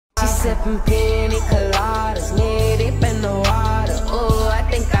sipping pina coladas, knee deep in the water. Oh, I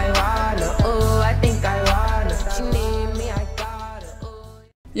think I wanna. Oh, I think I wanna. She need me, I got her.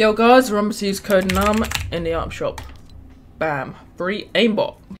 Yo guys, remember to use code Nuhmb in the item shop. Bam, free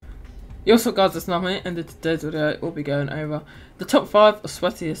aimbot. Yo, what's up guys, it's Nuhmb, and in today's video we'll be going over the top 5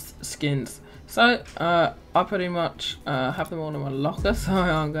 sweatiest skins. So, I pretty much have them all in my locker, so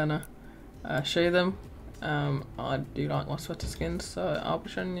I'm gonna show you them. I do like my sweater skins, so I'll be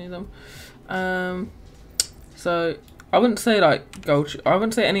showing you them. So I wouldn't say like I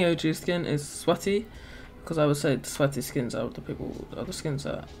wouldn't say any OG skin is sweaty, because I would say the sweaty skins are the skins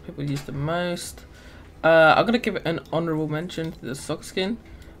that people use the most. I'm gonna give it an honourable mention to the sock skin,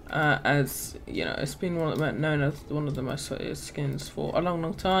 as you know it's been known as one of the most sweatiest skins for a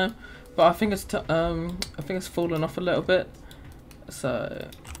long time. But I think it's fallen off a little bit. So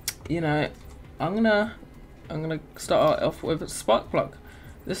you know, I'm gonna start off with Spark Plug.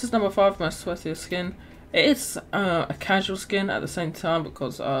 This is number 5 most sweatiest skin. It is a casual skin at the same time,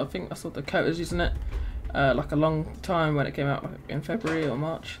 because I think I saw the code was using it like a long time when it came out, like in February or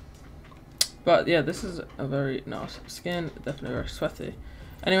March. But yeah, this is a very nice skin, definitely very sweaty.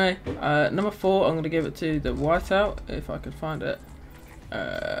 Anyway, number 4, I'm gonna give it to the whiteout, if I could find it.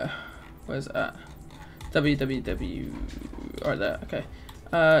 Where's that? www. Right there. Okay.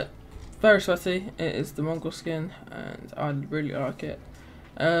 Very sweaty. It is the Mongol skin, and I really like it.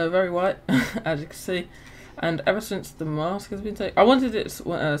 Very white, as you can see. And ever since the mask has been taken, I wanted it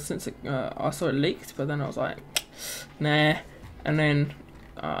since I saw it leaked, but then I was like, nah. And then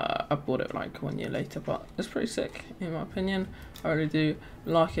I bought it like 1 year later, but it's pretty sick in my opinion. I really do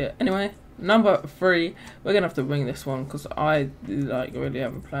like it. Anyway, number 3, we're gonna have to wing this one, because I like really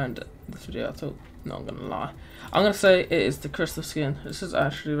haven't planned this video at all. Not gonna lie, I'm gonna say it is the crystal skin. This is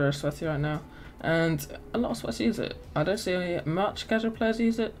actually very sweaty right now, and a lot of sweats use it. I don't see much casual players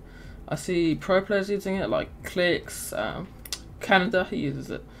use it. I see pro players using it, like Clicks, Canada, he uses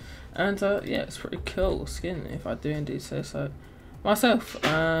it, and yeah, it's pretty cool skin, if I do indeed say so myself.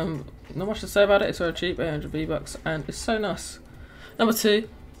 Not much to say about it. It's very cheap, 800 V-bucks, and it's so nice. Number 2,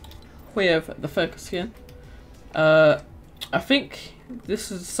 we have the focus skin. I think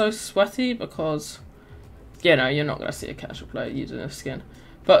this is so sweaty because, you know, you're not gonna see a casual player using this skin,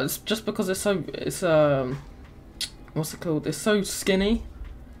 but it's just because it's what's it called? It's so skinny,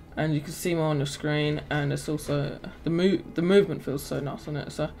 and you can see more on the screen, and it's also the movement feels so nice on it.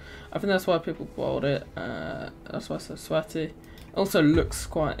 So I think that's why people bought it. That's why it's so sweaty. Also looks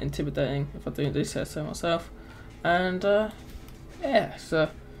quite intimidating, if I do say so myself. And yeah, so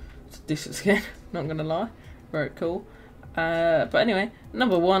it's a decent skin. Not gonna lie, very cool. But anyway,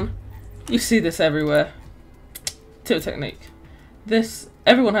 number 1, you see this everywhere. Tilt technique. This,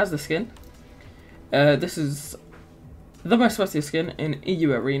 everyone has this skin. This is the most sweatiest skin in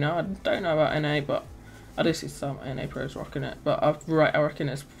EU arena. I don't know about NA, but I do see some NA pros rocking it. But I reckon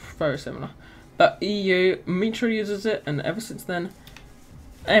it's very similar. But EU, Mitra uses it, and ever since then,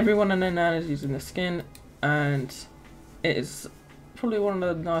 everyone in NA is using this skin, and it is probably one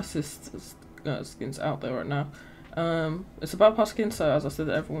of the nicest skins out there right now. It's a battle pass skin, so as I said,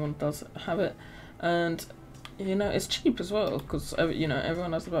 everyone does have it, and you know it's cheap as well, because you know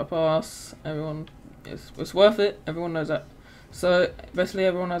everyone has the battle pass. It's worth it. Everyone knows that. So basically,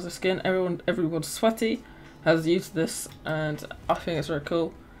 everyone has a skin. Everyone's sweaty has used this, and I think it's very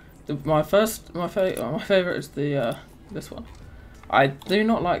cool. My favorite is the this one. I do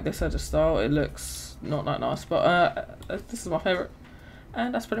not like this edge style. It looks not that nice, but this is my favorite.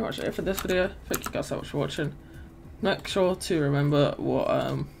 And that's pretty much it for this video. Thank you guys so much for watching. Make sure to remember what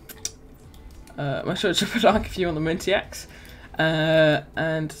make sure to drop a like if you want the Minty Axe,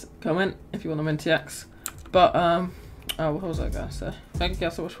 and comment if you want the Minty Axe. But what was I gonna say? Thank you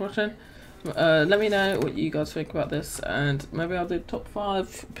guys so much for watching. Let me know what you guys think about this, and maybe I'll do top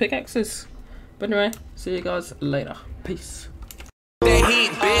 5 pickaxes. But anyway, see you guys later. Peace. The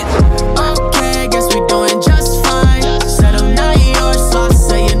heat, bitch.